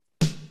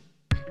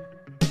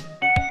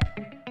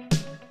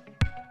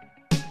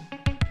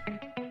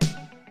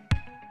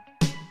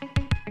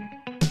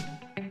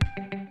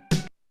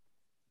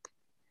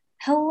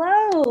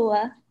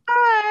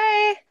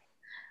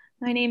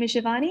My name is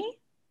Shivani.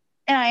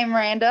 And I'm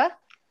Miranda.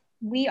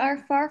 We are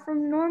far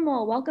from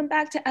normal. Welcome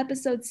back to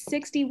episode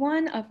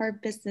 61 of our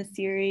business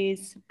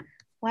series.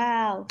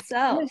 Wow.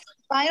 So, Yes,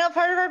 final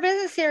part of our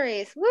business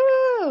series. Woo!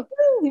 woo,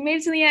 we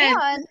made it to the end.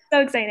 And So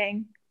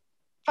exciting.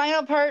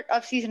 final part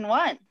of season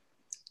one.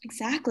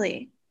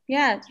 Exactly.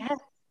 Yeah, Yes,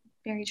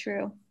 very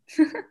true.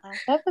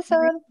 last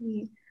episode.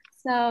 Great.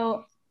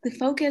 So, the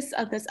focus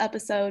of this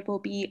episode will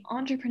be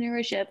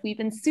entrepreneurship. We've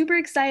been super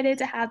excited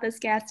to have this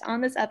guest on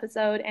this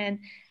episode and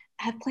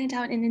have planned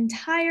out an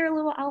entire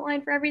little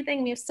outline for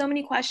everything. We have so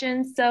many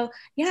questions. So,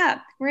 yeah,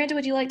 Miranda,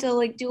 would you like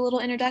to do a little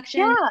introduction?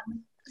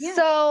 Yeah.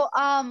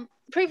 Yeah.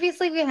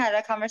 Previously we had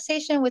a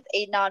conversation with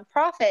a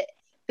nonprofit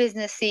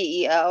business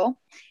CEO,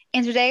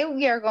 and today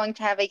we are going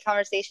to have a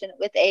conversation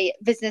with a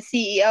business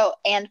CEO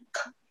and,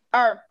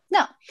 or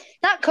no,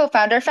 not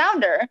co-founder,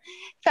 founder,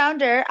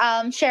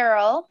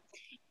 Cheryl.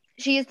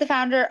 She is the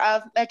founder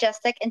of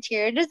Majestic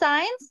Interior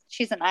Designs.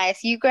 She's an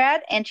ISU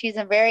grad, and she's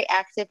a very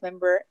active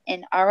member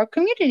in our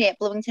community at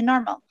Bloomington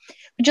Normal.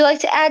 Would you like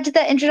to add to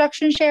that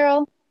introduction,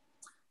 Cheryl?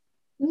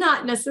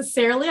 Not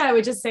necessarily. I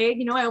would just say,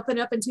 I opened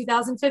up in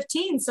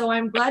 2015. So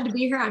I'm glad to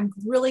be here. I'm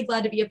really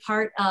glad to be a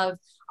part of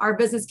our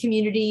business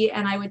community.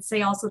 And I would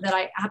say also that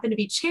I happen to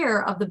be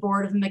chair of the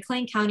board of the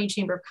McLean County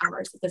Chamber of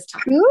Commerce at this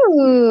time.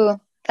 Ooh,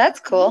 that's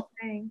cool.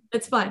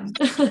 It's fun.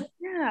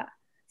 Yeah.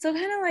 So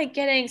kind of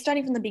like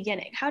starting from the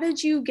beginning, how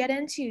did you get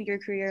into your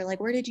career? Like,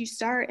 where did you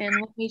start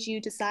and what made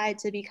you decide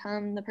to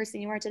become the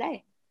person you are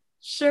today?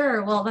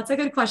 Sure. Well, that's a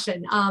good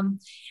question.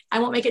 I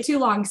won't make it too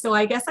long. So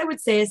I guess I would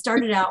say it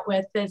started out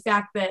with the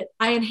fact that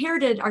I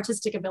inherited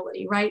artistic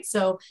ability, right?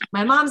 So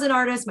my mom's an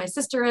artist, my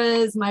sister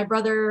is, my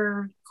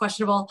brother,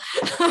 questionable.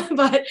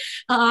 But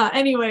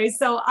anyway,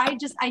 so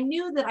I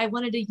knew that I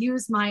wanted to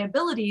use my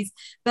abilities,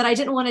 but I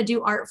didn't want to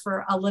do art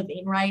for a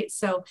living, right?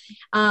 So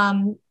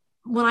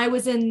when I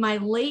was in my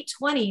late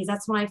 20s,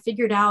 that's when I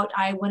figured out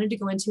I wanted to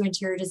go into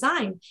interior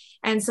design.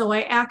 And so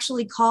I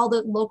actually called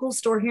a local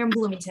store here in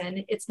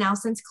Bloomington. It's now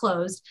since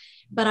closed,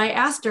 but I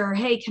asked her,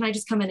 hey, can I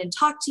just come in and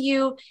talk to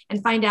you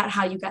and find out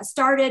how you got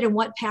started and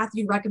what path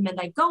you recommend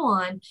I go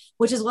on,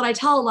 which is what I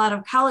tell a lot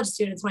of college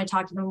students when I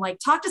talk to them, like,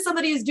 talk to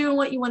somebody who's doing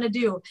what you want to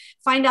do.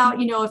 Find out,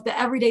 if the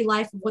everyday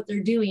life of what they're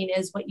doing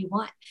is what you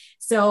want.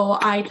 So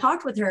I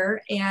talked with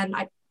her and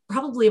I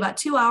probably about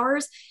 2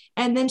 hours.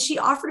 And then she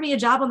offered me a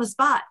job on the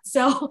spot.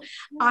 So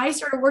I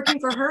started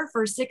working for her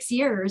for 6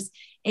 years.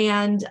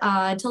 And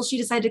until she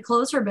decided to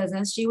close her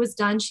business, she was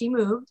done. She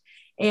moved.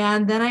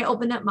 And then I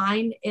opened up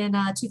mine in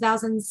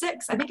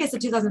 2006. I think I said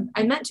 2000.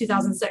 I meant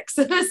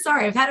 2006.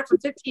 Sorry, I've had it for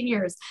 15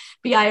 years.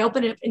 But yeah, I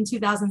opened it in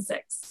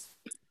 2006.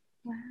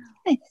 Wow.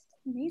 Nice.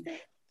 Amazing.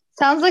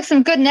 Sounds like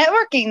some good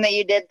networking that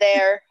you did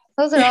there.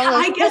 Those are all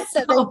those I guess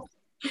tips so.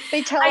 that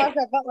they tell us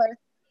at Butler.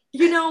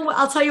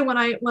 I'll tell you, when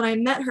I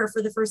met her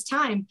for the first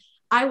time,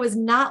 I was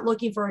not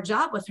looking for a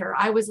job with her.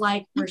 I was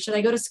like, where should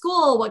I go to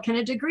school? What kind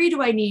of degree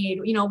do I need?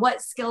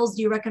 What skills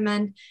do you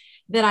recommend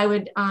that I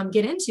would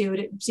get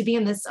into to be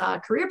in this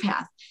career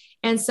path?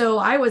 And so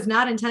I was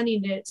not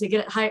intending to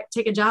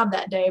take a job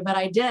that day, but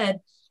I did.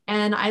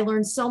 And I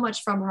learned so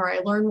much from her. I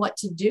learned what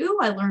to do.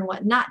 I learned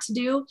what not to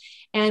do.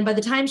 And by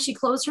the time she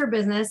closed her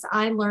business,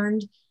 I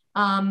learned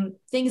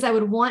things I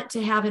would want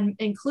to have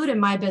include in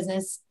my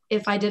business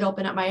if I did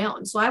open up my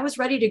own. So I was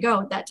ready to go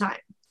at that time.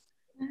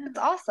 That's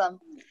awesome.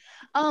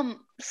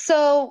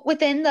 So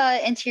within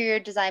the interior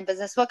design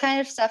business, what kind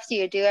of stuff do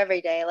you do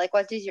every day? Like,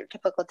 what does your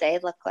typical day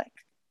look like?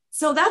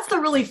 So that's the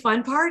really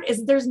fun part,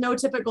 is there's no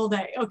typical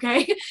day.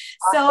 Okay. Awesome.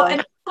 So,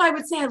 and what I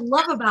would say I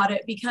love about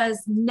it,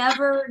 because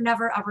never,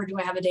 never, ever do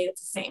I have a day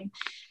that's the same.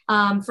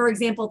 For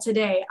example,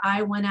 today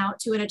I went out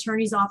to an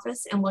attorney's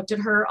office and looked at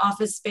her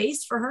office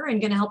space for her and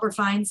going to help her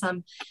find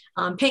some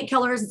paint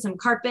colors and some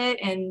carpet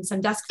and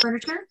some desk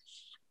furniture.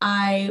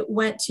 I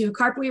went to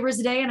Carpet Weavers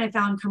today and I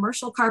found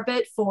commercial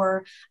carpet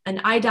for an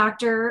eye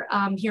doctor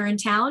here in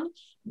town,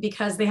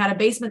 because they had a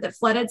basement that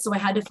flooded. So I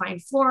had to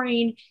find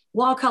flooring,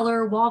 wall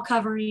color, wall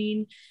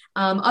covering.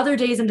 Other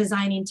days I'm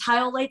designing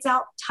tile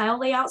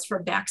layouts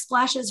for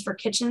backsplashes for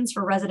kitchens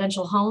for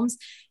residential homes,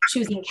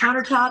 choosing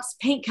countertops,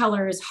 paint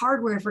colors,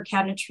 hardware for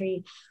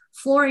cabinetry,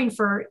 flooring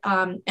for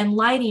and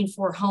lighting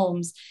for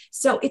homes.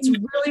 So it's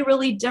really,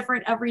 really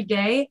different every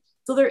day.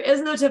 So there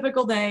is no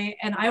typical day.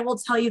 And I will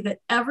tell you that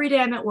every day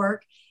I'm at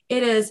work,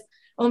 it is,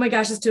 oh my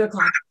gosh, it's 2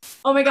 o'clock.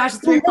 Oh my gosh,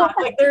 it's 3 o'clock.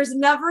 Like, there's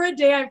never a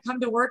day I've come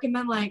to work and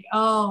been like,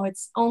 oh,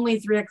 it's only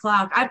 3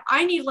 o'clock.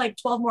 I need like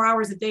 12 more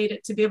hours a day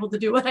to be able to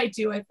do what I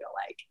do, I feel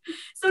like.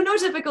 So no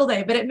typical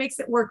day, but it makes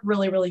it work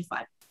really, really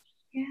fun.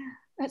 Yeah,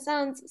 that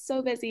sounds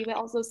so busy, but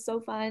also so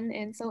fun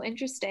and so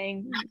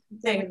interesting.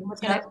 Same.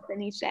 What's going to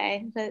happen each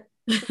day. That's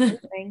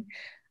amazing.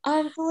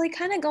 So like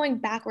kind of going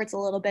backwards a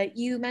little bit,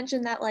 you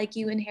mentioned that like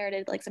you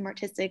inherited like some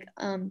artistic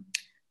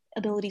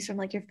abilities from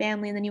like your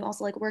family, and then you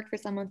also like worked for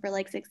someone for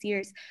like 6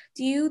 years.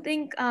 Do you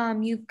think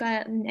you've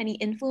gotten any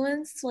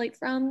influence like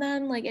from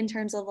them, like in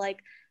terms of like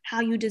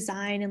how you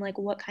design and like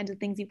what kinds of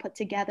things you put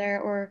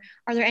together, or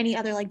are there any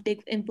other like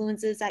big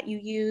influences that you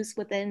use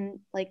within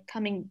like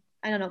coming,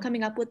 I don't know,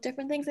 coming up with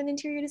different things in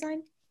interior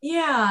design?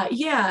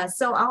 Yeah.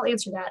 So I'll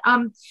answer that.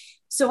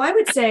 So I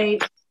would say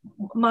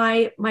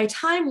my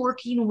time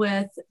working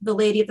with the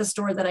lady at the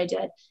store that I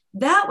did,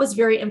 that was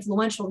very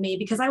influential to me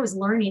because I was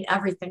learning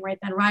everything right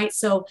then, right?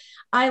 So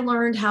I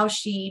learned how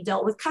she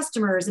dealt with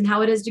customers and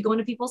how it is to go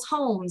into people's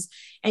homes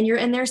and you're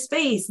in their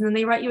space and then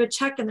they write you a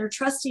check and they're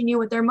trusting you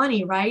with their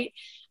money, right?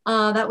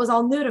 That was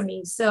all new to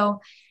me. So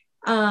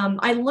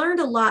I learned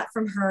a lot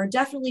from her.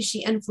 Definitely,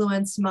 she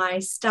influenced my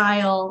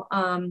style.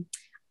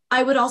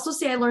 I would also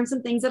say I learned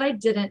some things that I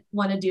didn't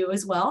want to do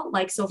as well.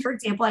 Like, so for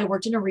example, I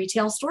worked in a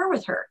retail store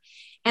with her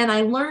and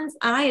I learned,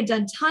 I had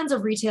done tons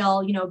of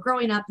retail,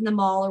 growing up in the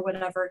mall or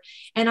whatever.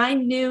 And I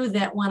knew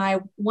that when I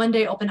one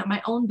day opened up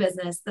my own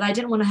business, that I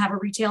didn't want to have a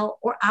retail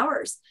or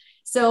hours.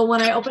 So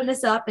when I opened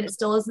this up, and it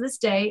still is this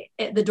day,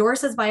 the door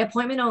says by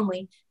appointment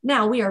only.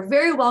 Now we are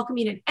very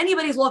welcoming and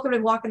anybody's welcome to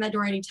walk in that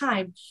door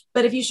anytime.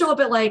 But if you show up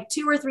at like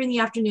 2 or 3 in the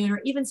afternoon,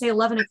 or even say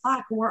 11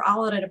 o'clock when we're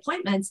all out at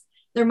appointments,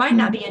 there might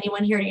not be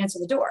anyone here to answer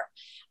the door.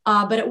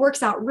 But it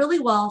works out really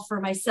well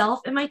for myself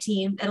and my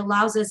team. It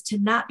allows us to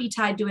not be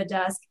tied to a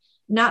desk,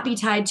 not be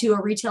tied to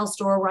a retail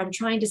store where I'm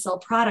trying to sell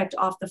product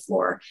off the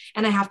floor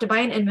and I have to buy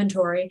an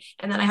inventory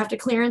and then I have to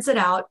clearance it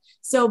out.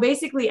 So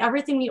basically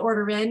everything we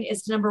order in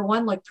is to, number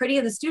one, look pretty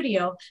in the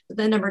studio, but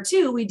then number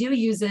two, we do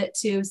use it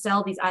to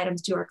sell these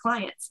items to our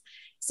clients.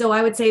 So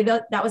I would say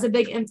that was a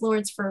big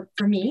influence for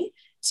me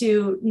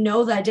to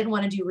know that I didn't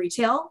want to do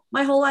retail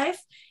my whole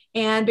life.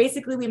 And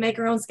basically we make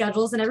our own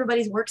schedules and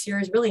everybody's works here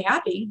is really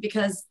happy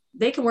because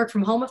they can work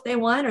from home if they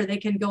want, or they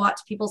can go out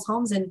to people's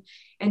homes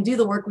and do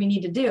the work we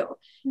need to do.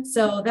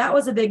 So that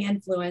was a big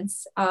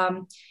influence.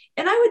 And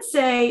I would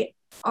say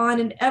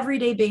on an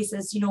everyday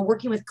basis,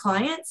 working with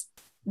clients,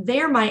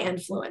 they're my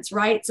influence,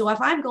 right? So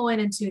if I'm going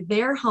into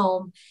their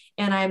home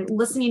and I'm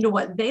listening to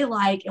what they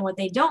like and what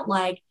they don't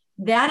like,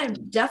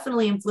 that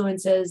definitely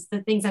influences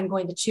the things I'm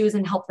going to choose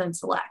and help them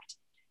select.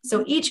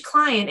 So each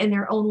client in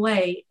their own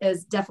way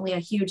is definitely a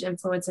huge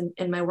influence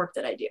in my work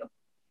that I do.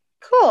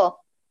 Cool.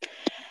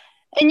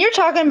 And you're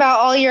talking about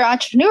all your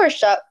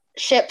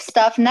entrepreneurship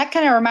stuff, and that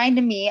kind of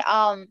reminded me,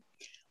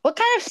 what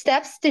kind of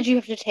steps did you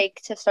have to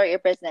take to start your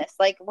business?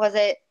 Like, was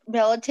it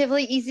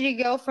relatively easy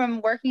to go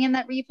from working in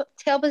that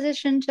retail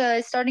position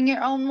to starting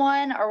your own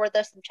one, or were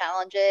there some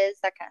challenges,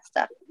 that kind of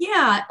stuff?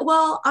 Yeah,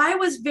 well, I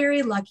was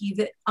very lucky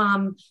that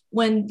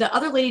when the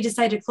other lady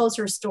decided to close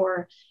her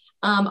store,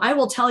 I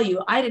will tell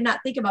you, I did not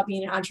think about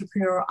being an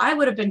entrepreneur. I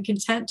would have been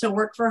content to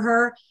work for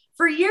her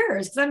for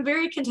years because I'm a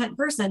very content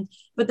person.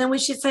 But then when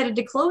she decided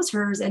to close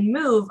hers and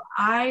move,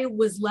 I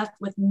was left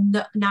with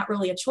not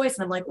really a choice.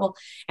 And I'm like, well,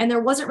 and there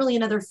wasn't really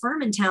another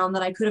firm in town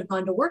that I could have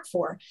gone to work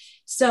for.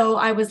 So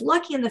I was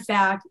lucky in the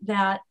fact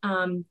that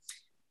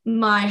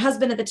my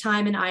husband at the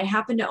time and I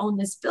happened to own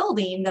this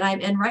building that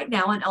I'm in right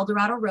now on El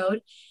Dorado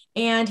Road.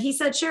 And he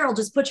said, Cheryl,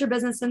 just put your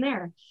business in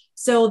there.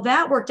 So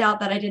that worked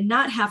out that I did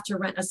not have to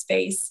rent a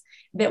space,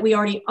 that we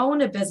already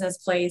owned a business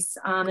place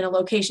in a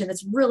location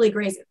that's really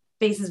great,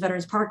 faces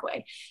Veterans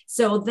Parkway.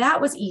 So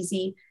that was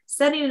easy.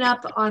 Setting it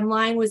up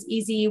online was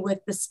easy with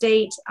the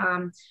state.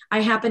 I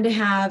happen to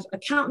have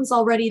accountants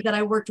already that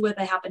I worked with.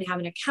 I happen to have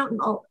an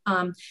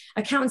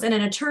accountants and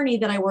an attorney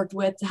that I worked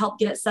with to help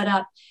get it set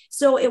up.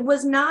 So it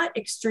was not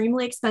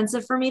extremely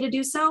expensive for me to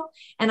do so.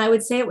 And I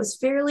would say it was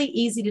fairly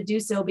easy to do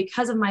so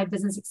because of my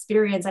business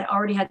experience. I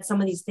already had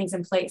some of these things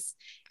in place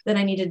that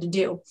I needed to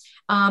do.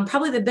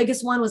 Probably the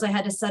biggest one was I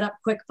had to set up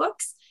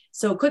QuickBooks.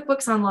 So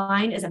QuickBooks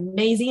Online is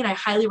amazing. I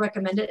highly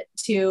recommend it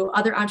to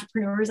other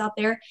entrepreneurs out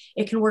there.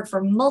 It can work for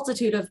a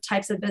multitude of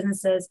types of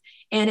businesses,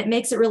 and it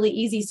makes it really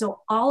easy.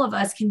 So all of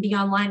us can be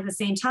online at the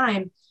same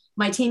time.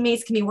 My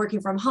teammates can be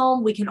working from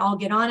home. We can all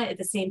get on it at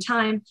the same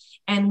time,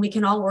 and we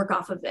can all work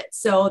off of it.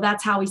 So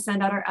that's how we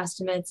send out our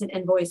estimates and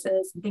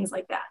invoices and things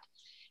like that.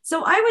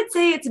 So I would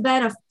say it's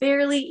been a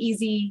fairly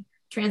easy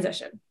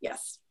transition.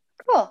 Yes.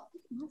 Cool.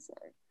 Awesome.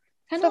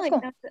 Kind of like,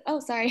 oh,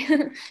 sorry.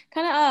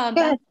 kind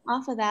of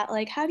off of that,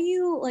 like, how do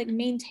you like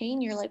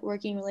maintain your like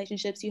working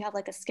relationships? Do you have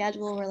like a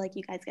schedule where like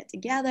you guys get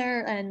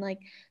together, and like,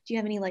 do you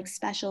have any like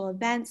special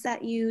events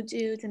that you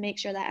do to make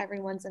sure that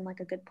everyone's in like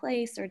a good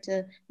place, or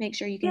to make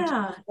sure you can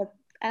keep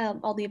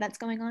all the events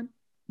going on?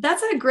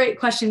 That's a great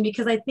question,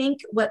 because I think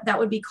what that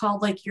would be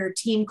called like your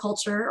team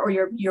culture or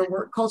your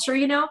work culture,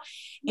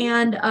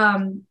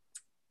 and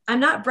I'm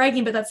not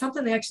bragging, but that's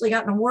something they actually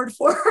got an award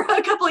for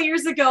a couple of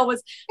years ago,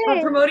 was for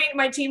promoting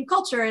my team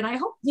culture. And I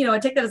hope, I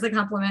take that as a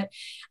compliment.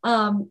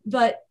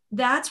 But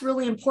that's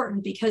really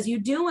important, because you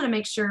do want to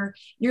make sure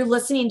you're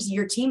listening to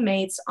your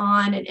teammates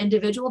on an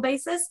individual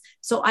basis.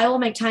 So I will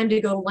make time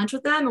to go to lunch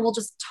with them, and we'll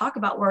just talk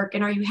about work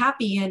and are you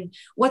happy and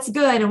what's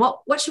good and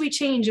what should we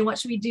change and what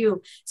should we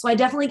do? So I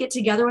definitely get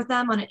together with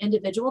them on an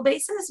individual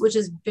basis, which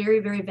is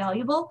very, very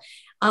valuable.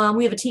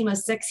 We have a team of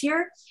 6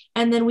 here.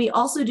 And then we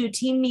also do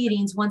team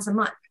meetings once a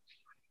month.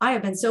 I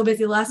have been so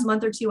busy the last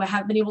month or two, I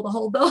haven't been able to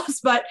hold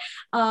those, but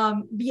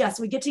yes,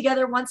 we get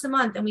together once a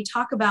month and we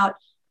talk about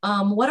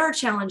What are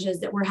challenges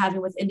that we're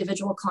having with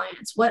individual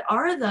clients? What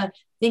are the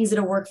things that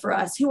have worked for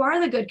us? Who are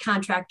the good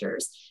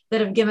contractors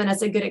that have given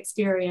us a good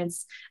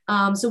experience?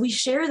 So we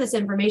share this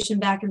information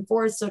back and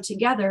forth. So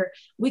together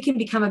we can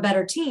become a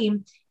better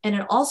team. And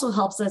it also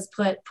helps us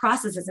put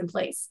processes in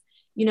place.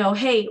 You know,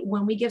 hey,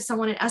 when we give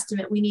someone an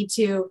estimate, we need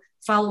to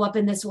follow up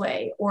in this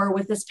way or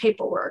with this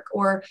paperwork,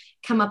 or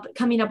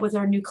coming up with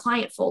our new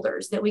client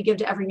folders that we give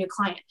to every new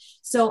client.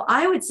 So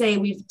I would say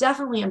we've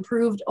definitely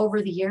improved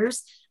over the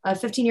years,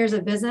 15 years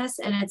of business.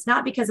 And it's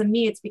not because of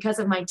me, it's because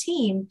of my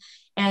team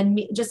and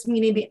me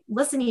maybe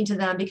listening to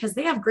them, because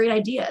they have great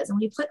ideas. And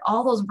when you put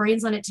all those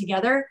brains on it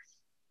together,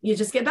 you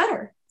just get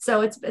better.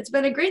 So it's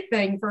been a great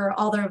thing for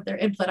all their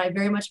input. I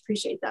very much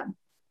appreciate them.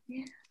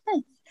 Yeah.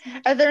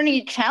 Are there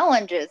any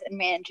challenges in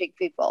managing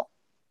people?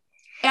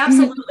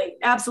 Absolutely.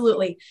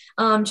 Absolutely.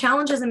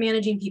 Challenges in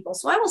managing people.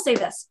 So I will say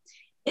this.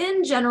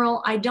 In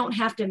general, I don't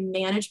have to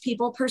manage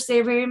people per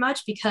se very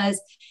much,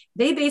 because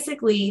they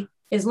basically,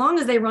 as long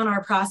as they run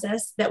our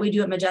process that we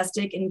do at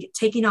Majestic and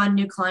taking on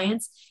new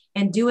clients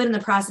and do it in the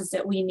process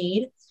that we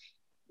need,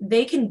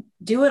 they can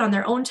do it on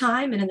their own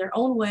time and in their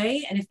own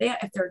way. And if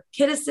their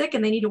kid is sick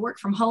and they need to work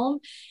from home,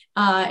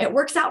 it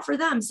works out for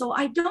them. So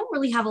I don't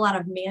really have a lot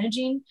of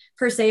managing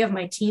per se of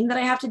my team that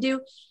I have to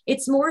do.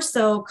 It's more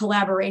so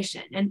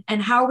collaboration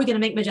and how are we going to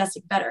make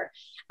Majestic better?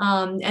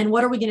 And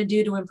what are we going to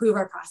do to improve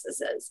our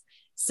processes?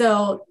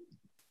 So,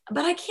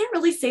 but I can't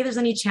really say there's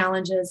any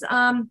challenges.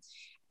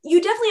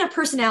 You definitely have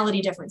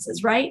personality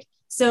differences, right?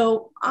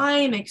 So I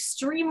am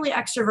extremely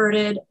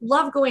extroverted,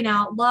 love going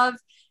out, love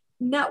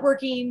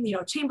networking,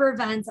 chamber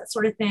events, that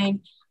sort of thing.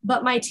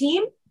 But my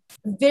team,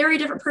 very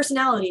different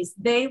personalities.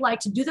 They like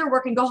to do their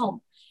work and go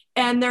home.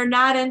 And they're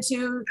not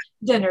into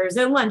dinners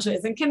and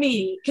lunches and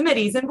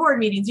committees and board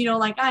meetings,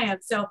 like I am.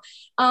 So,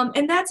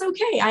 and that's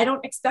okay. I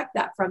don't expect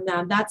that from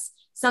them. That's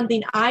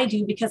something I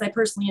do because I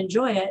personally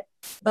enjoy it.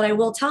 But I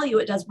will tell you,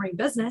 it does bring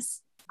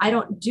business. I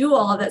don't do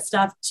all of that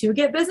stuff to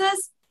get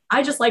business.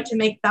 I just like to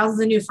make thousands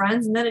of new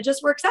friends, and then it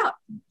just works out.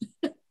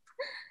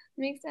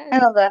 Makes sense. I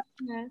love that.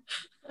 Yeah.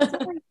 So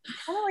kind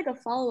of like a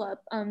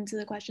follow-up to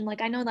the question.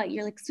 Like, I know that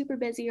you're like super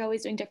busy, you're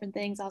always doing different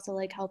things, also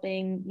like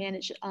helping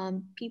manage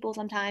people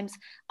sometimes.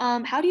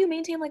 How do you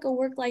maintain like a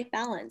work-life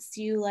balance?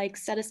 Do you like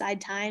set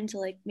aside time to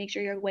like make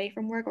sure you're away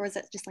from work, or is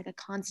that just like a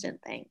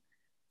constant thing?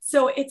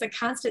 So it's a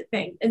constant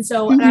thing. And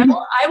so and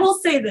I will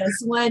say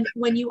this,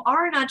 when you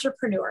are an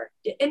entrepreneur,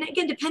 and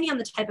again, depending on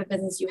the type of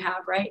business you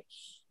have, right?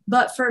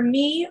 But for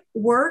me,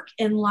 work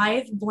and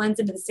life blends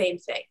into the same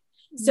thing.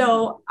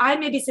 So I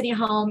may be sitting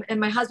home and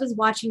my husband's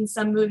watching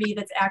some movie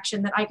that's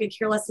action that I could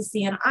care less to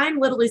see. And I'm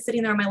literally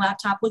sitting there on my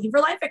laptop looking for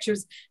light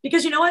fixtures,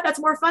 because you know what? That's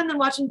more fun than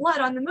watching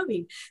blood on the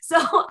movie.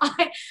 So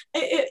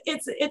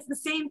it's the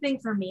same thing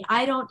for me.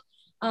 I don't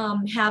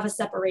have a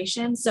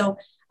separation. So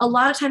a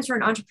lot of times for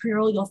an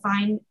entrepreneurial, you'll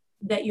find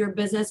that your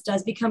business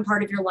does become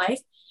part of your life.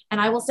 And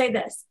I will say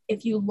this,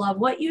 if you love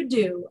what you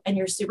do and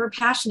you're super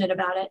passionate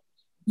about it,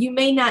 you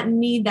may not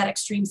need that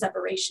extreme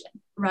separation,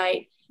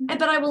 right?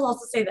 But I will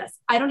also say this,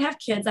 I don't have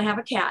kids, I have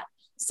a cat.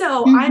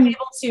 So I'm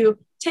able to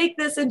take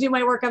this and do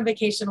my work on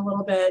vacation a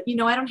little bit.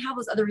 I don't have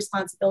those other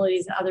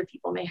responsibilities that other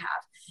people may have.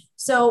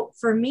 So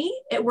for me,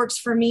 it works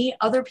for me.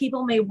 Other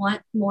people may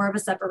want more of a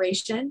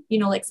separation,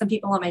 like some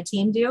people on my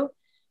team do.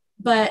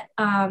 But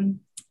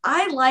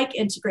I like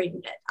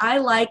integrating it. I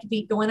like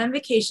going on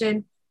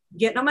vacation,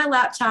 getting on my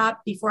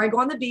laptop before I go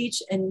on the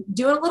beach and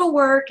doing a little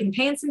work and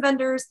paying some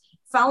vendors,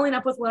 following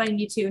up with what I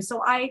need to.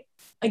 So I,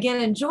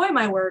 again, enjoy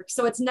my work.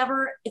 So it's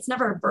never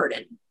a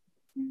burden.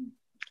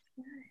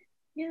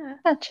 Yeah.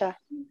 Gotcha.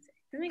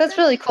 That's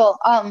really cool.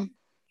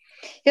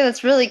 Yeah,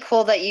 that's really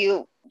cool that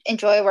you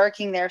enjoy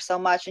working there so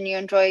much and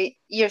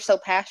you're so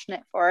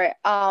passionate for it.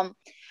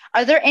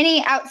 Are there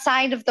any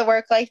outside of the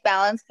work-life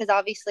balance? Because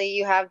obviously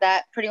you have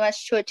that pretty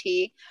much to a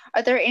T.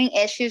 Are there any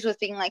issues with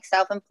being like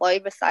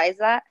self-employed besides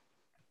that?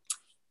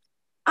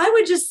 I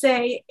would just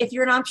say if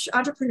you're an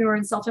entrepreneur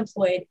and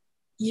self-employed,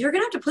 you're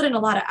going to have to put in a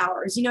lot of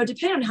hours,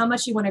 depending on how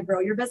much you want to grow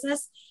your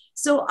business.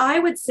 So I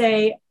would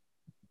say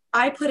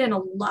I put in a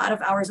lot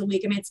of hours a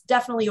week. I mean, it's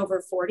definitely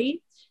over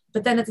 40,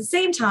 but then at the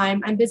same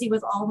time, I'm busy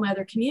with all my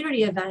other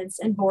community events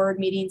and board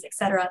meetings, et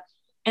cetera.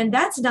 And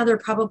that's another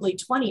probably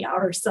 20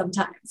 hours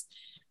sometimes.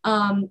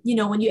 When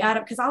you add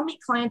up, because I'll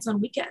meet clients on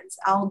weekends,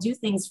 I'll do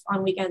things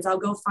on weekends. I'll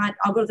go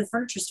to the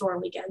furniture store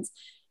on weekends.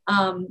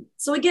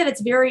 So again,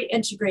 it's very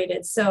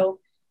integrated. So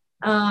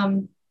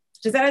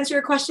does that answer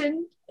your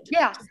question?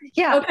 Yeah.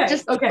 Okay.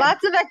 Just okay.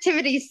 Lots of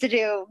activities to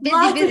do.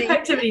 Busy. Of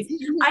activities.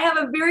 I have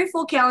a very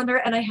full calendar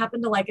and I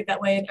happen to like it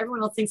that way. And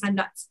everyone else thinks I'm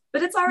nuts,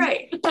 but it's all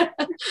right.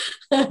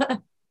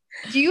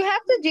 Do you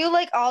have to do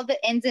like all the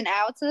ins and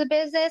outs of the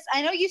business?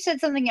 I know you said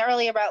something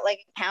earlier about like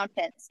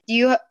accountants.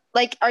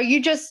 Are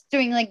you just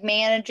doing like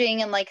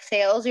managing and like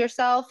sales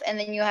yourself, and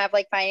then you have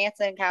like finance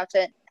and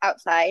accountant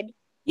outside?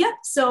 Yep.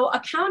 So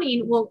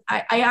accounting,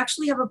 I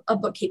actually have a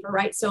bookkeeper,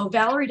 right? So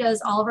Valerie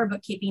does all of our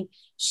bookkeeping.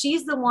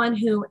 She's the one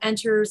who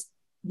enters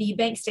the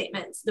bank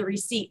statements, the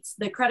receipts,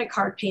 the credit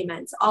card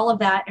payments, all of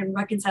that, and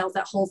reconciles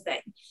that whole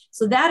thing.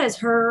 So that is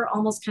her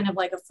almost kind of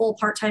like a full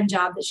part-time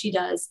job that she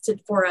does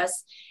for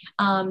us.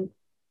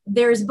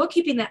 There's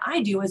bookkeeping that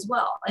I do as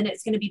well, and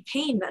it's going to be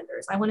paying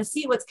vendors. I want to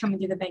see what's coming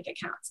through the bank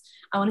accounts.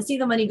 I want to see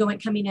the money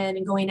coming in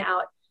and going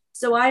out.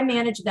 So I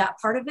manage that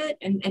part of it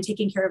and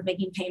taking care of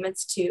making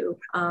payments to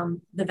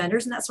the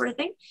vendors and that sort of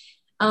thing.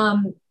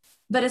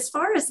 But as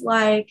far as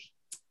like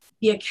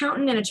the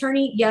accountant and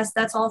attorney, yes,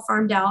 that's all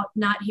farmed out,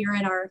 not here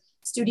in our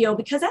studio,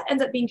 because that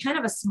ends up being kind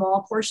of a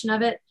small portion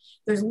of it.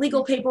 There's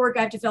legal paperwork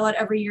I have to fill out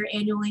every year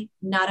annually,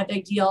 not a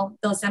big deal.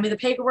 They'll send me the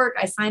paperwork,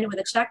 I sign it with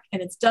a check,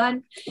 and it's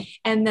done.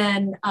 And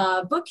then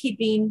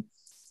bookkeeping,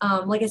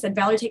 like I said,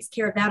 Valerie takes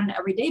care of that on an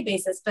everyday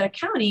basis, but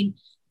accounting,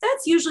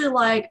 that's usually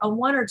like a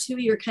 1 or 2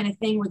 year kind of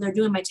thing where they're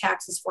doing my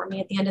taxes for me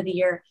at the end of the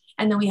year.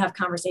 And then we have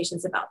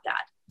conversations about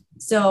that.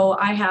 So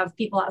I have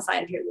people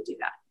outside of here that do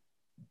that.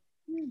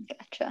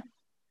 Gotcha.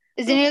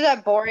 Is any of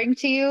that boring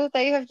to you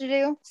that you have to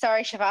do?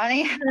 Sorry,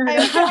 Shivani.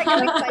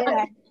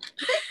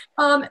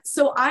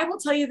 So I will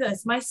tell you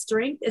this, my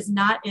strength is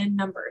not in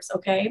numbers,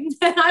 okay?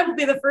 And I will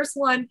be the first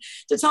one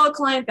to tell a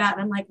client that.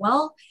 And I'm like,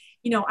 well,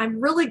 you know,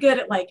 I'm really good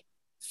at like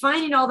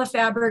finding all the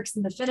fabrics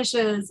and the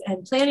finishes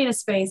and planning a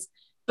space.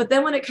 But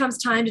then when it comes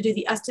time to do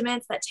the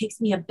estimates, that takes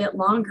me a bit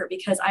longer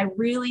because I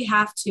really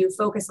have to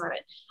focus on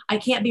it. I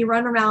can't be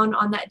running around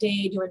on that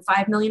day doing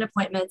 5 million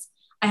appointments.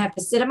 I have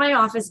to sit at my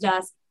office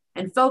desk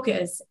and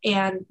focus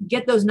and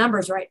get those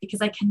numbers right because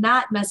I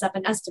cannot mess up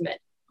an estimate.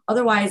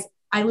 Otherwise,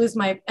 I lose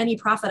any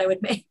profit I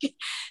would make.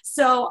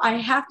 So I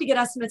have to get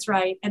estimates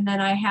right. And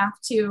then I have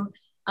to,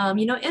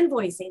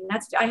 invoicing.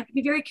 I have to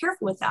be very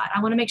careful with that.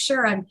 I want to make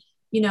sure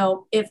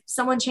if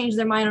someone changed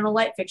their mind on a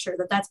light fixture,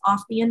 that's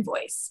off the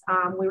invoice.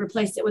 We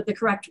replaced it with the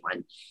correct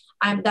one.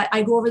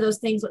 I go over those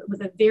things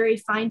with a very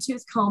fine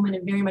tooth comb and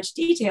in very much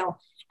detail.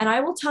 And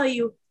I will tell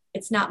you,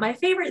 it's not my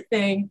favorite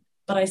thing,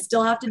 but I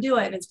still have to do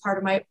it. And it's part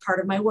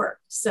of my work.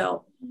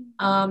 So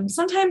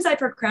sometimes I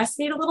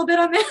procrastinate a little bit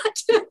on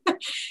that.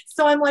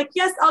 So I'm like,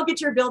 yes, I'll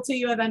get your bill to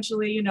you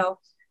eventually.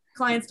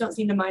 Clients don't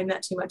seem to mind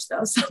that too much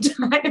though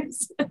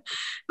sometimes.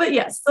 But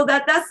yes, so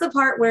that's the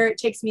part where it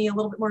takes me a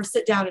little bit more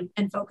sit down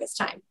and focus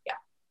time. Yeah.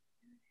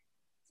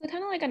 So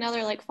kind of like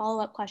another like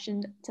follow-up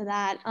question to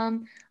that.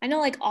 I know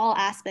like all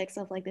aspects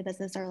of like the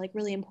business are like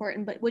really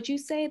important, but would you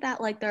say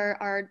that like there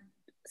are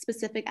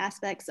specific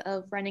aspects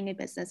of running a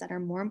business that are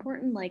more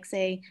important, like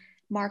say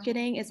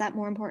marketing? Is that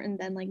more important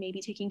than like maybe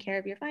taking care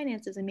of your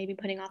finances and maybe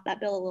putting off that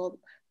bill a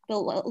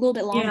little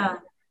bit longer?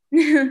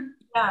 Yeah.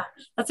 Yeah,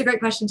 that's a great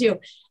question too.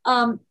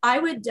 I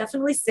would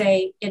definitely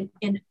say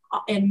in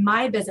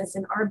my business,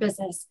 in our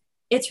business,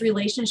 it's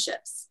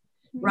relationships,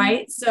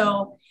 right?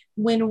 So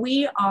when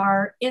we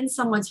are in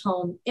someone's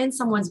home, in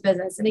someone's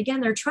business, and again,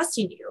 they're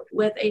trusting you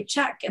with a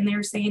check and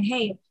they're saying,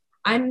 hey,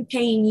 I'm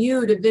paying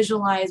you to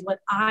visualize what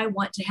I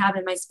want to have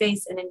in my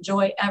space and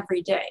enjoy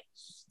every day.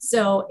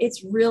 So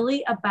it's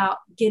really about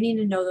getting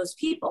to know those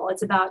people.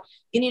 It's about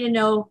getting to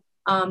know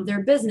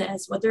their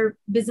business, what their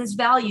business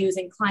values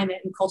and climate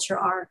and culture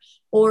are,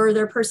 or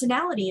their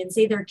personality and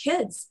say their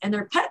kids and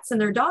their pets and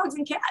their dogs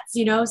and cats,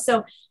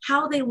 so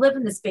how they live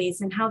in the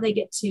space and how they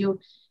get to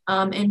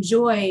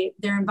enjoy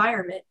their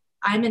environment.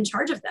 I'm in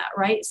charge of that,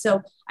 right?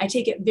 So I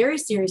take it very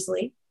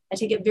seriously. I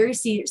take it very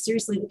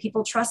seriously that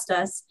people trust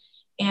us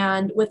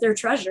and with their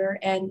treasure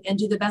and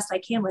do the best I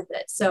can with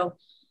it. So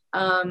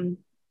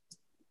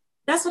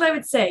that's what I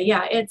would say.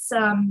 Yeah, it's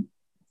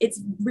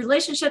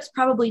relationships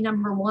probably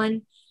number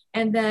one.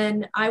 And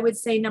then I would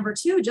say number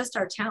two, just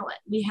our talent.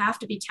 We have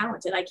to be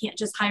talented. I can't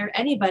just hire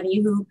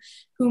anybody who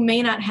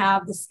may not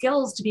have the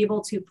skills to be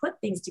able to put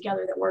things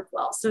together that work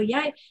well. So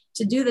yeah,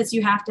 to do this,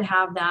 you have to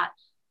have that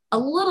a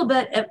little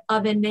bit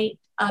of innate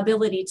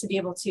ability to be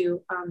able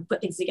to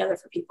put things together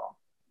for people.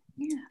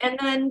 Yeah. And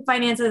then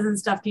finances and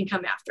stuff can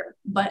come after.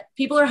 But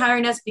people are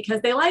hiring us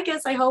because they like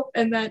us, I hope,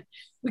 and that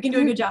we can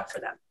do a good job for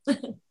them.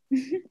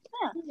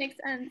 Yeah, makes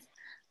sense.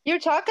 You're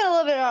talking a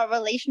little bit about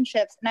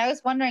relationships, and I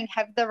was wondering,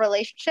 have the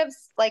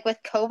relationships, like with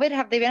COVID,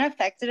 have they been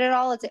affected at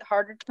all? Is it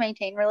harder to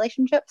maintain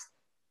relationships?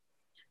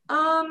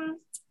 I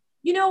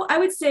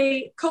would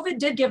say COVID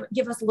did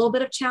give us a little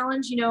bit of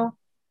challenge,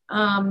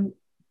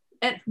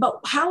 but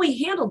how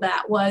we handled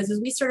that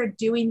is we started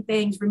doing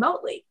things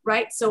remotely,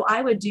 right? So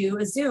I would do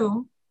a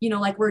Zoom,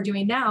 like we're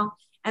doing now,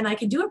 and I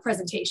can do a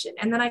presentation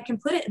and then I can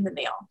put it in the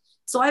mail.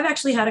 So I've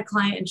actually had a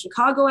client in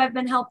Chicago I've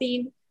been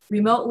helping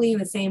remotely in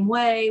the same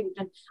way.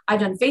 I've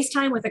done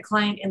FaceTime with a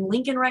client in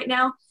Lincoln right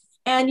now.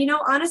 And,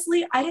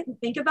 honestly, I didn't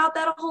think about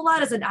that a whole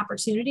lot as an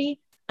opportunity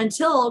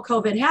until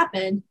COVID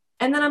happened.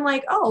 And then I'm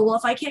like, oh, well,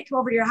 if I can't come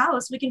over to your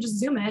house, we can just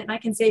Zoom it and I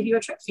can save you a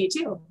trip fee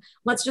too.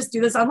 Let's just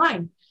do this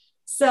online.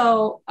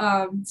 So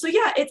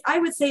yeah, I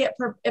would say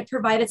it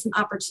provided some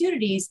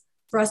opportunities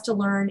for us to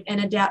learn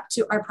and adapt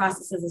to our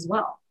processes as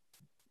well.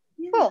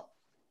 Yeah. Cool.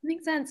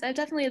 Makes sense. I've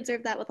definitely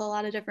observed that with a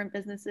lot of different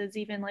businesses,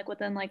 even like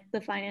within like the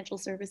financial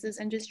services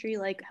industry,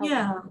 like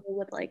helping people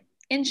with like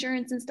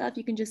insurance and stuff,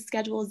 you can just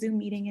schedule a Zoom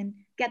meeting and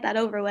get that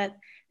over with.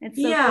 It's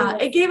so Yeah,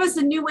 cool. it gave us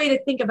a new way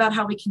to think about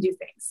how we can do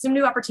things, some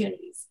new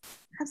opportunities.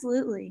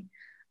 Absolutely.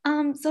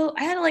 So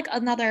I had like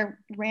another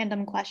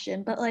random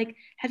question, but like,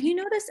 have you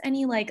noticed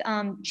any like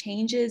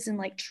changes in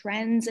like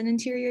trends in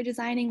interior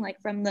designing,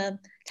 like from the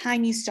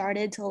time you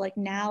started till like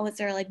now? Is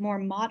there like more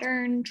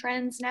modern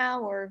trends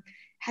now, or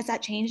has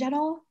that changed at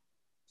all?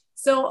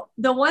 So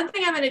the one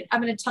thing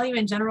I'm gonna tell you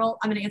in general,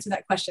 I'm gonna answer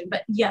that question.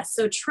 But yes,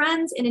 so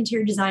trends in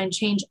interior design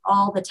change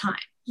all the time.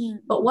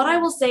 But what I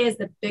will say is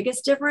the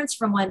biggest difference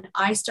from when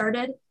I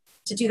started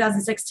to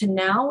 2006 to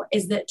now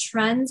is that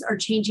trends are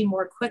changing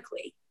more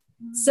quickly.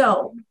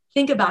 So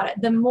think about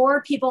it. The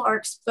more people are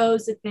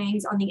exposed to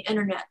things on the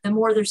internet, the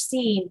more they're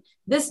seeing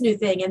this new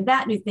thing and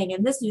that new thing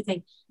and this new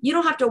thing. You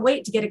don't have to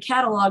wait to get a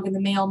catalog in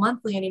the mail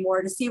monthly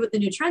anymore to see what the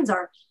new trends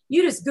are.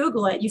 You just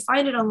Google it. You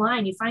find it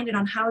online. You find it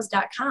on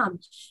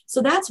house.com.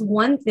 So that's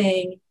one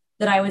thing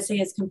that I would say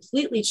has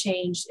completely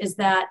changed, is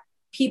that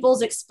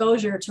people's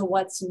exposure to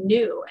what's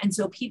new. And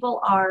so people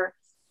are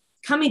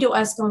coming to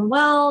us going,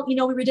 well, we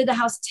redid the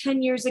house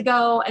 10 years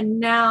ago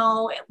and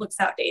now it looks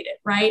outdated,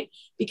 right?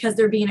 Because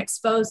they're being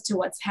exposed to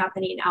what's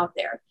happening out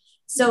there.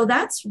 So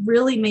that's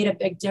really made a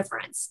big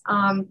difference.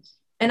 And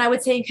I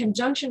would say in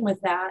conjunction with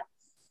that,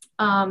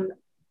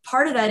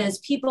 part of that is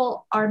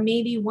people are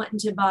maybe wanting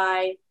to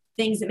buy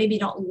things that maybe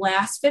don't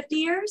last 50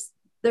 years.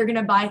 They're going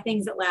to buy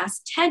things that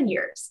last 10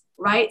 years,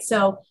 right?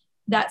 So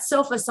that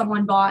sofa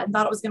someone bought and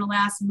thought it was going to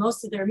last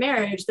most of their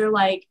marriage, they're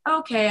like,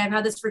 okay, I've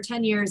had this for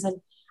 10 years and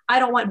I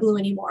don't want blue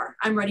anymore.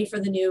 I'm ready for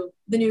the new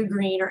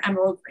green or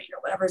emerald green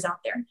or whatever's out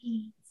there.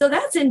 So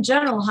that's in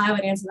general how I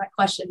would answer that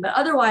question. But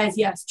otherwise,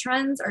 yes,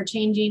 trends are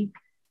changing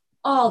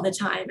all the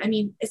time. I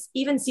mean, it's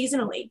even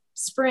seasonally,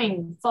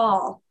 spring,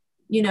 fall,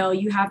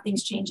 you have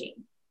things changing.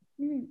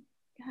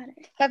 Got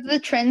it. Have the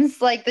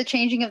trends, like the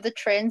changing of the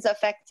trends,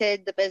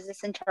 affected the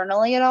business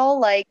internally at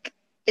all? Like,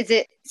 is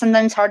it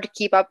sometimes hard to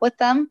keep up with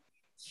them?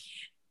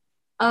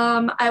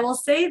 I will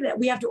say that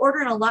we have to order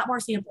in a lot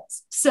more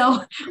samples.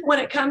 So when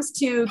it comes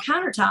to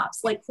countertops,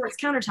 like quartz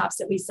countertops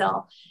that we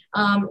sell,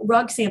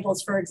 rug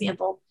samples, for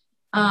example,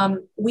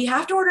 we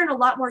have to order in a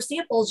lot more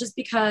samples just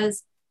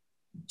because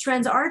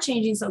trends are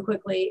changing so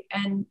quickly.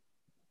 And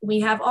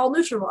we have all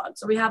neutral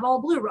rugs, or we have all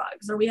blue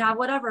rugs, or we have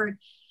whatever.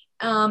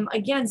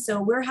 Again,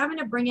 so we're having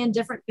to bring in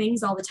different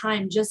things all the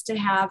time just to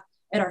have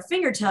at our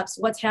fingertips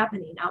what's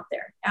happening out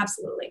there.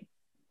 Absolutely.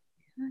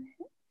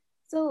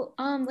 So,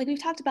 like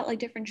we've talked about like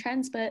different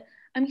trends, but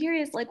I'm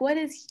curious, like, what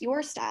is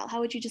your style? How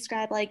would you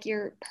describe like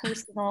your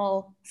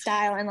personal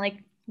style and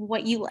like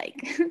what you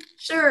like?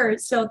 Sure.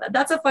 So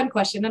that's a fun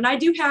question. And I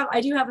do have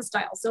a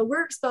style. So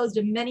we're exposed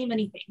to many,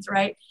 many things,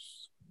 right?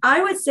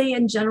 I would say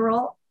in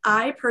general,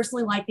 I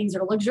personally like things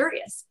that are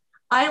luxurious.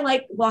 I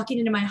like walking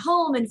into my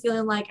home and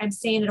feeling like I'm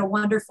staying at a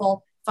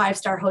wonderful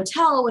 5-star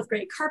hotel with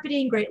great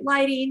carpeting, great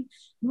lighting,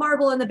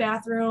 marble in the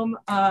bathroom,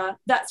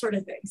 that sort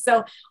of thing.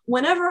 So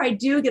whenever I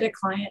do get a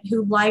client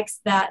who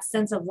likes that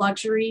sense of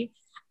luxury,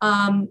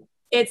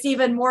 it's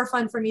even more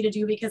fun for me to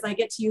do because I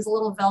get to use a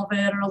little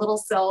velvet or a little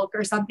silk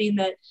or something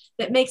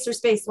that makes their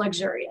space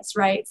luxurious,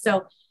 right?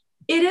 So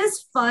it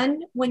is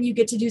fun when you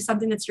get to do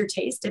something that's your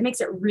taste. It makes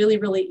it really,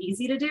 really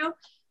easy to do.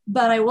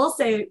 But I will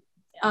say,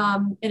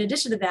 in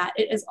addition to that,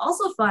 it is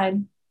also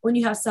fun when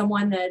you have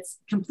someone that's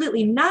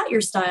completely not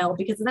your style,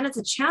 because then it's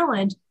a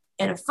challenge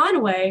in a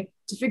fun way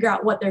to figure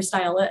out what their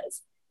style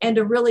is and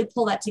to really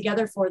pull that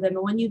together for them.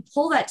 And when you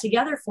pull that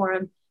together for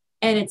them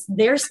and it's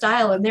their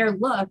style and their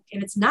look,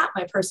 and it's not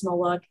my personal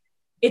look,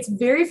 it's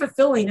very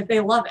fulfilling if they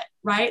love it,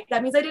 right?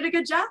 That means I did a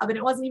good job and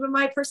it wasn't even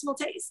my personal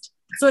taste.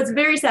 So it's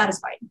very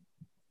satisfying.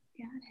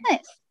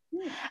 Nice.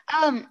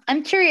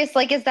 I'm curious,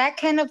 like, is that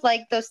kind of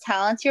like those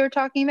talents you were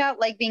talking about,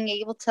 like being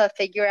able to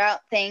figure out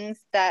things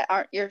that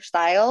aren't your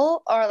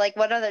style, or like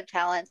what other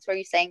talents were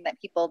you saying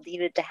that people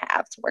needed to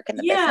have to work in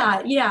the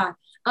business? Yeah.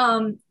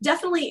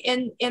 Definitely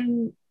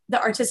in the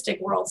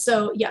artistic world.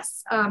 So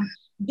yes,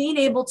 being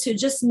able to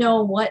just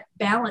know what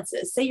balance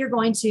is. Say you're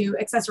going to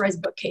accessorize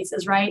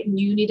bookcases, right? And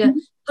you need to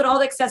put all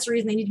the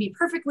accessories and they need to be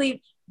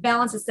perfectly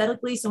balanced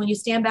aesthetically. So when you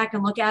stand back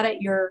and look at it,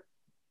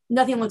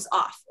 nothing looks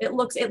off. It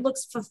looks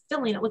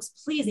fulfilling. It looks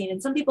pleasing.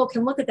 And some people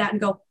can look at that and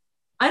go,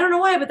 I don't know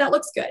why, but that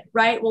looks good,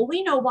 right? Well,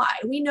 we know why.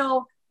 We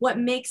know what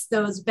makes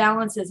those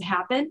balances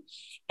happen.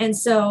 And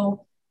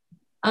so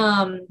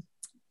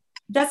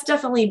that's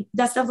definitely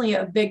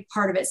a big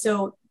part of it.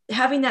 So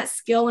having that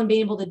skill and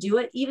being able to do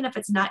it, even if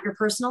it's not your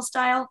personal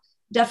style,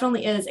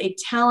 definitely is a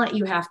talent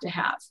you have to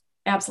have.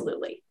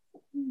 Absolutely.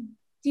 Do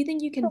you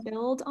think you can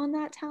build on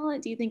that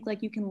talent? Do you think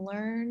like you can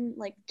learn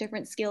like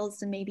different skills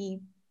to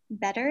maybe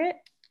better it?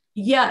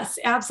 Yes,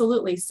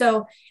 absolutely.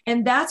 So,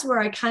 and that's where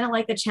I kind of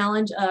like the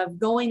challenge of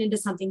going into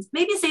something,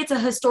 maybe say it's a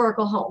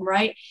historical home,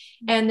 right?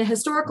 And the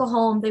historical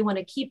home, they want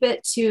to keep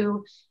it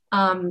to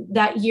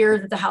that year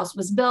that the house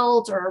was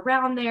built or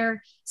around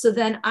there. So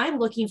then I'm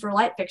looking for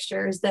light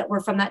fixtures that were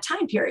from that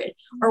time period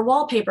or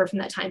wallpaper from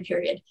that time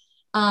period,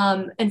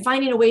 and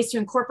finding a ways to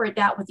incorporate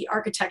that with the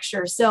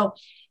architecture. So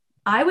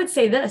I would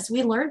say this,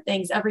 we learn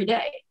things every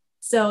day.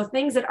 So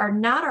things that are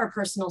not our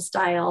personal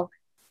style,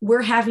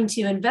 we're having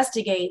to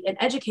investigate and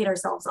educate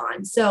ourselves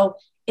on. So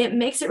it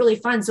makes it really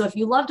fun. So if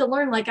you love to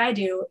learn like I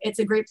do, it's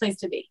a great place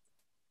to be.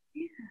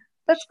 Yeah,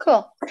 that's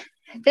cool.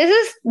 This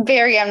is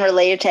very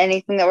unrelated to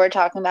anything that we're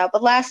talking about,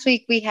 but last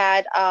week we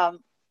had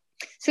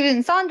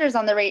Susan Saunders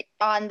from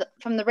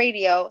the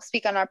radio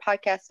speak on our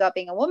podcast about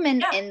being a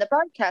woman in the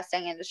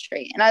broadcasting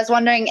industry. And I was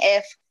wondering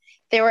if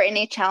there were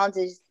any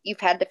challenges you've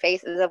had to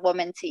face as a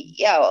woman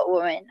CEO, a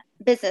woman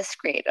business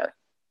creator.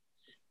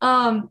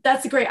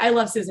 That's great. I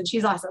love Susan.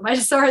 She's awesome. I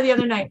just saw her the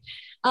other night.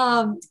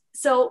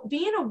 So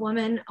being a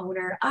woman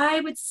owner, I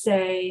would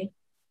say,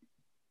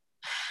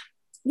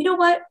 you know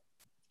what?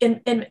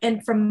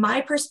 And from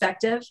my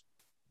perspective,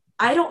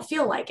 I don't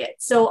feel like it.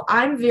 So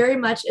I'm very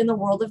much in the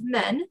world of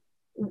men,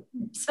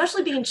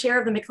 especially being chair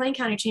of the McLean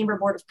County Chamber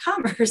Board of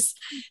Commerce.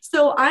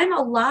 So I'm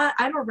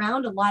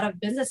around a lot of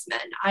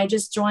businessmen. I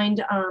just joined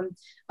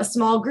a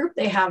small group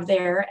they have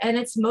there, and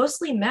it's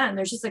mostly men.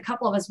 There's just a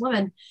couple of us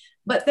women,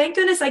 but thank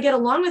goodness I get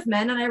along with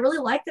men and I really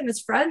like them as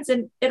friends,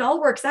 and it all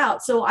works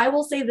out. So I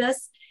will say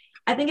this,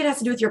 I think it has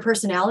to do with your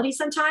personality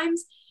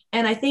sometimes.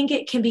 And I think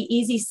it can be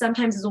easy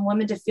sometimes as a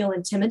woman to feel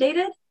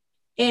intimidated.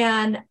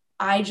 And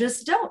I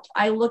just don't.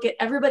 I look at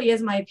everybody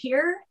as my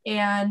peer,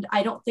 and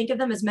I don't think of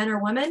them as men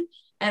or women.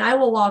 And I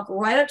will walk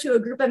right up to a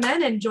group of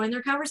men and join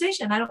their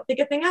conversation. I don't think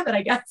a thing of it,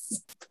 I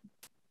guess.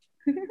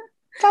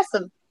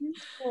 Awesome.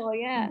 Cool,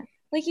 yeah.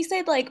 Like you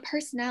said, like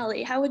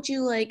personality, how would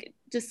you like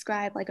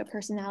describe like a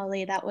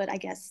personality that would, I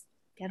guess,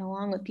 get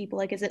along with people?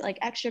 Like, is it like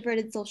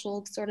extroverted,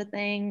 social sort of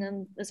thing?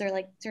 And is there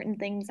like certain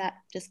things that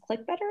just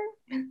click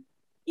better?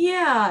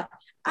 Yeah.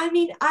 I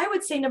mean, I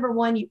would say number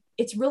one,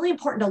 it's really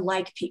important to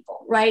like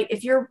people, right?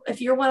 If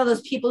you're one of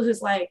those people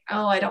who's like,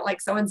 oh, I don't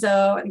like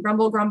so-and-so and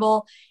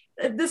grumble,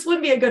 this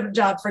wouldn't be a good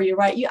job for you,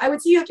 right? I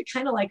would say you have to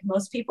kind of like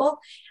most people,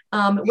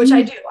 which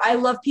I do. I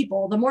love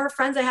people. The more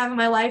friends I have in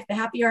my life, the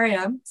happier I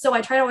am. So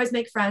I try to always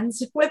make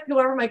friends with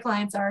whoever my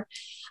clients are.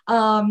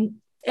 And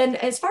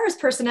as far as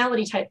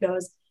personality type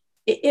goes,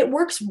 it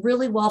works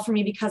really well for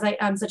me because I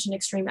am such an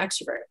extreme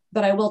extrovert.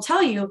 But I will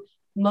tell you,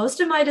 most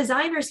of my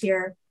designers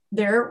here,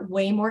 they're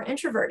way more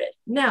introverted.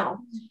 Now,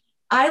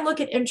 I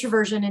look at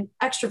introversion and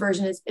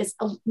extroversion as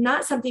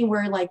not something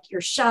where like you're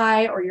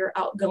shy or you're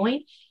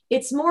outgoing.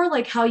 It's more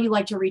like how you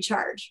like to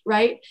recharge,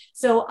 right?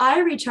 So I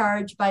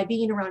recharge by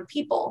being around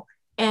people,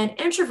 and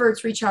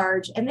introverts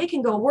recharge and they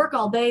can go work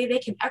all day. They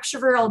can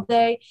extrovert all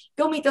day,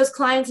 go meet those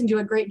clients and do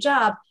a great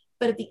job.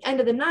 But at the end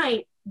of the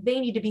night, they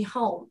need to be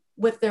home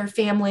with their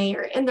family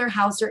or in their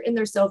house or in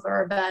their sofa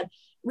or bed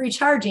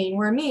recharging,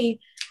 where me,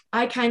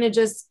 I kind of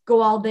just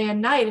go all day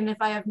and night. And if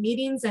I have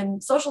meetings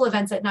and social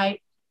events at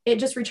night, it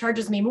just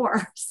recharges me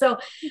more. So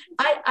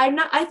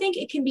I think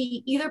it can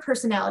be either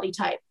personality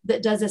type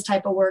that does this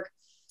type of work.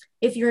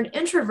 If you're an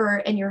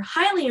introvert and you're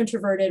highly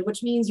introverted,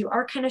 which means you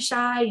are kind of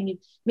shy and you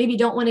maybe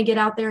don't want to get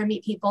out there and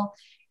meet people,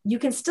 you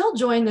can still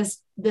join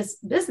this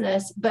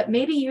business, but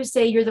maybe you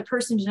say you're the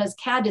person who does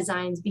CAD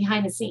designs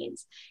behind the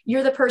scenes.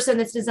 You're the person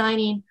that's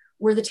designing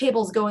where the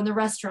tables go in the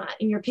restaurant,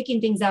 and you're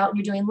picking things out and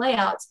you're doing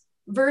layouts,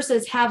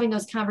 versus having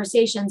those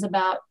conversations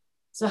about,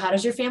 so how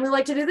does your family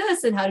like to do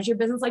this? And how does your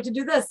business like to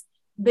do this?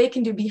 They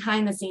can do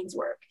behind the scenes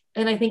work,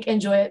 and I think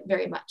enjoy it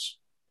very much.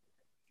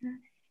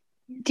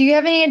 Do you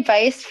have any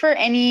advice for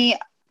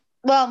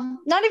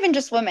not even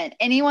just women,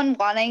 anyone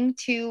wanting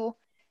to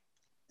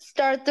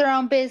start their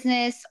own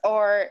business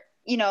or,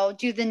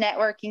 do the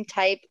networking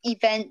type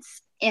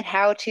events, and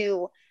how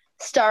to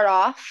start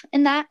off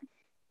in that?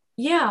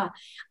 Yeah,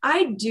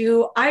 I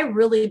do. I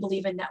really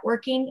believe in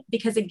networking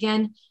because,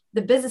 again,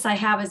 the business I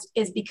have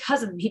is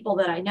because of the people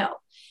that I know.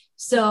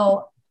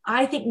 So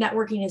I think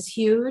networking is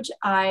huge.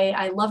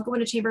 I love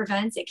going to chamber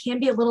events. It can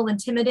be a little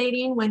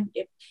intimidating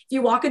if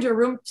you walk into a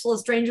room full of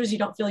strangers you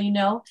don't feel you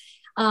know.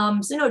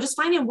 Just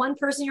finding one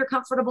person you're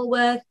comfortable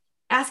with,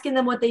 asking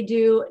them what they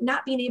do,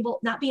 not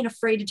being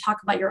afraid to talk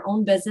about your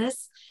own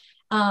business.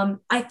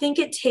 I think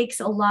it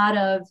takes a lot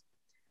of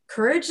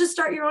courage to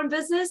start your own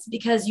business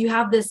because you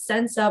have this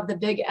sense of the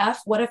big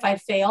F, what if I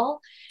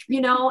fail,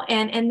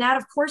 and that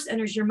of course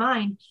enters your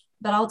mind.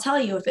 But I'll tell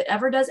you, if it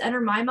ever does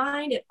enter my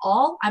mind at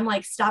all, I'm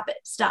like, stop it,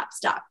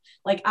 stop.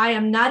 Like, I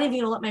am not even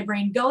gonna let my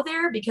brain go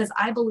there because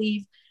I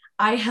believe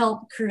I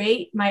help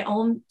create my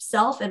own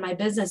self and my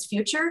business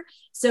future.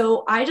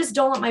 So I just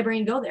don't let my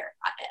brain go there.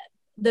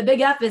 The big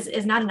F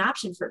is not an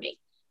option for me.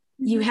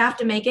 You have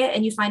to make it,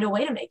 and you find a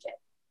way to make it.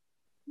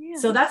 Yeah.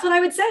 So that's what I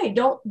would say.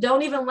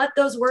 Don't even let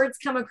those words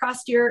come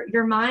across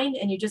your mind,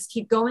 and you just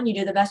keep going. You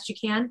do the best you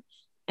can,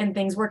 and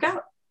things work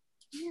out.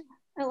 Yeah,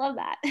 I love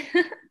that.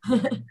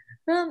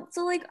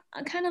 So like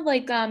kind of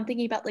like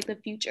thinking about like the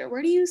future,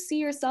 where do you see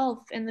yourself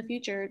in the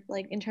future,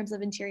 like in terms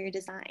of interior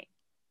design?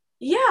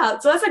 Yeah,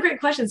 so that's a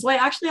great question. So I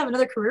actually have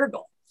another career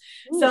goal.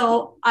 Ooh.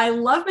 So I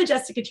love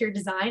Majestic Interior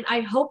Design.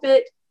 I hope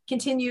it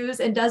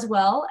continues and does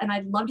well, and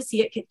I'd love to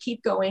see it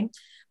keep going.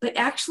 But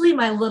actually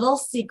my little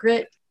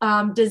secret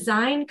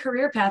design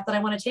career path that I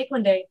want to take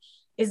one day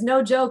is,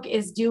 no joke,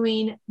 is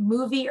doing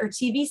movie or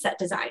TV set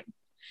design.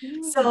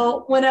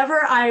 So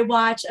whenever I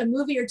watch a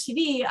movie or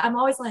TV, I'm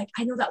always like,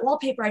 I know that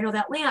wallpaper, I know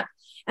that lamp.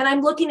 And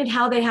I'm looking at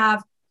how they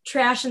have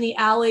trash in the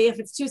alley, if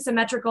it's too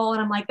symmetrical.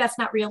 And I'm like, that's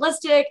not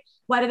realistic.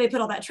 Why do they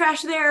put all that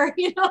trash there?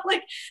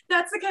 Like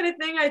that's the kind of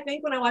thing I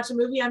think when I watch a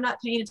movie. I'm not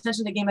paying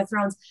attention to Game of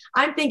Thrones.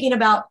 I'm thinking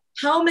about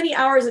how many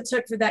hours it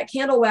took for that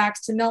candle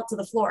wax to melt to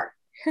the floor.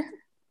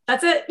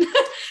 That's it.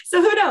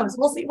 So who knows?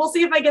 We'll see. We'll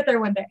see if I get there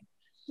one day.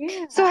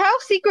 Yeah. So how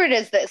secret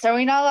is this? Are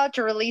we not allowed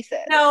to release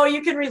it? No,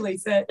 you can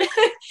release it.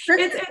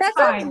 It's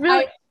fine.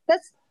 That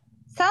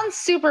sounds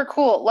super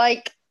cool.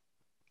 Like,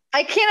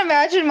 I can't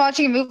imagine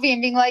watching a movie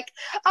and being like,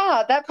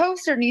 that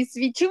poster needs to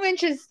be 2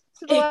 inches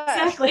to the left.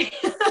 Exactly.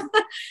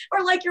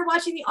 Or like you're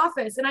watching The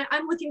Office and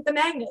I'm looking at the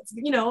magnets,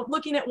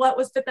 looking at what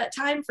was fit that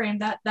time frame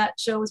that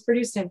show was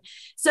produced in.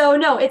 So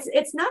no,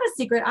 it's not a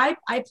secret.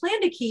 I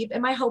plan to keep,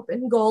 and my hope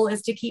and goal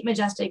is to keep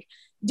Majestic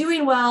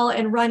doing well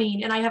and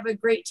running. And I have a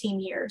great team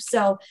here.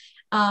 So,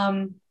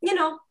 I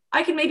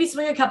can maybe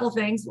swing a couple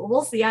things.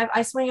 We'll see.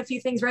 I swing a few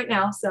things right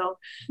now. So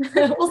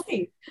we'll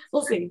see.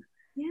 We'll see.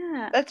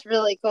 Yeah. That's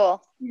really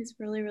cool. It's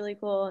really, really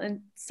cool.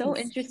 And so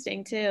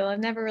interesting too. I've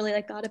never really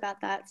thought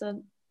about that.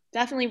 So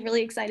definitely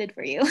really excited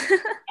for you.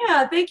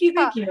 Yeah. Thank you.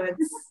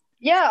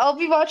 Yeah, I'll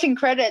be watching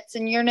credits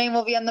and your name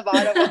will be on the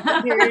bottom of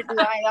interior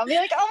design. I'll be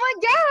like, oh my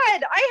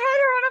God, I had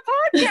her on a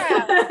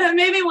podcast.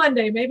 Maybe one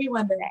day.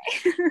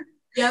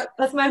 Yep,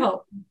 that's my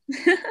hope.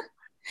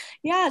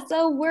 Yeah,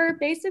 so we're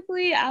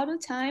basically out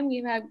of time.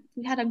 We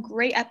had a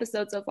great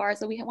episode so far,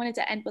 so we wanted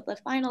to end with a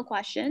final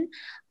question.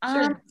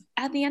 Sure.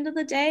 At the end of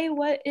the day,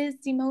 what is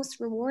the most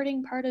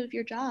rewarding part of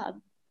your job?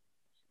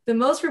 The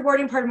most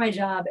rewarding part of my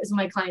job is when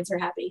my clients are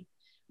happy.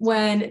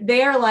 When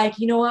they are like,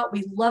 you know what,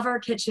 we love our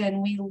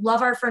kitchen, we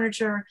love our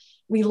furniture,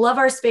 we love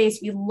our space,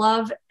 we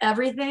love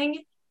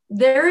everything.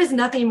 There is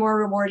nothing more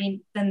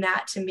rewarding than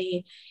that to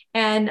me.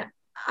 And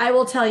I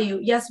will tell you,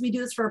 yes, we do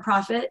this for a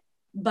profit,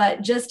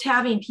 but just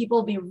having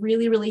people be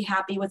really, really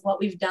happy with what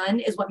we've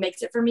done is what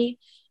makes it for me.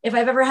 If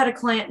I've ever had a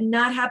client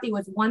not happy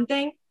with one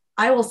thing,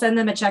 I will send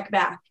them a check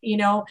back,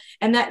 and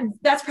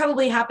that's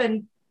probably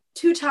happened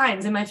 2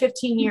 times in my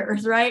 15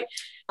 years, right?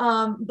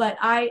 But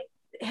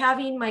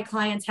having my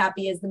clients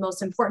happy is the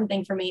most important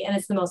thing for me, and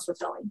it's the most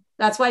fulfilling.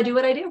 That's why I do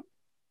what I do.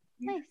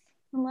 Nice.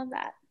 I love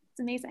that.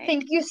 It's amazing.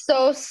 Thank you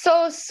so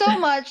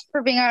much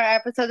for being on our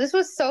episode. This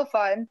was so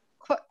fun.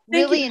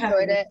 Really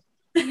enjoyed it.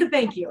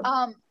 Thank you.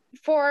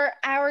 For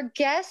our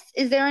guests,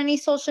 is there any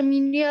social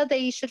media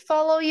that you should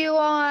follow you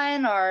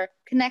on or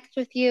connect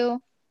with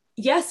you?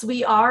 Yes,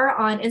 we are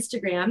on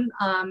Instagram,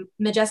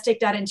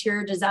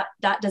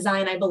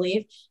 majestic.interior.design, I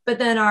believe. But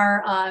then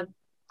our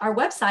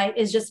website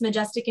is just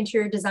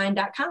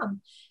majesticinteriordesign.com.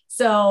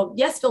 So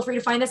yes, feel free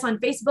to find us on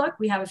Facebook.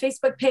 We have a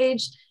Facebook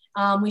page.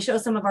 We show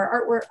some of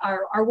our artwork,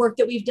 our work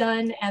that we've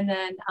done. And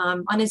then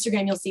on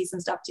Instagram, you'll see some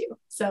stuff too.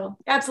 So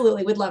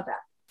absolutely, we'd love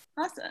that.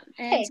 Awesome.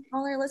 And to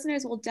all our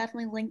listeners, we'll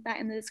definitely link that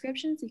in the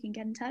description so you can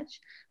get in touch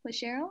with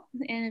Cheryl,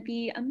 and it'd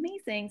be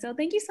amazing. So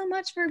thank you so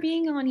much for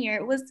being on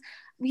here.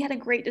 We had a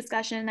great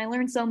discussion. I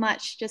learned so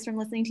much just from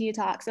listening to you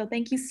talk. So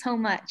thank you so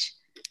much.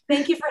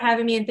 Thank you for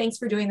having me, and thanks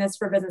for doing this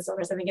for business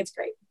owners. I think it's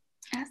great.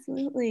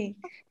 Absolutely.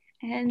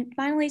 And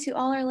finally, to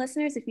all our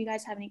listeners, if you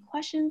guys have any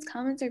questions,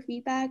 comments, or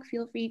feedback,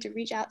 feel free to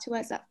reach out to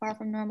us at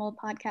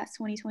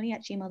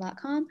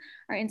farfromnormalpodcast2020@gmail.com.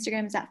 Our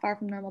Instagram is at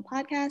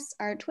farfromnormalpodcast.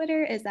 Our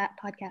Twitter is at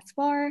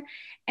podcastfar.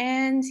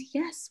 And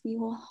yes, we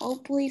will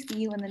hopefully see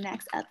you in the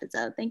next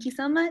episode. Thank you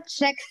so much.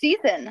 Next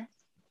season.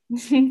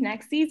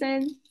 Next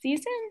season. See you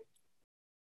soon.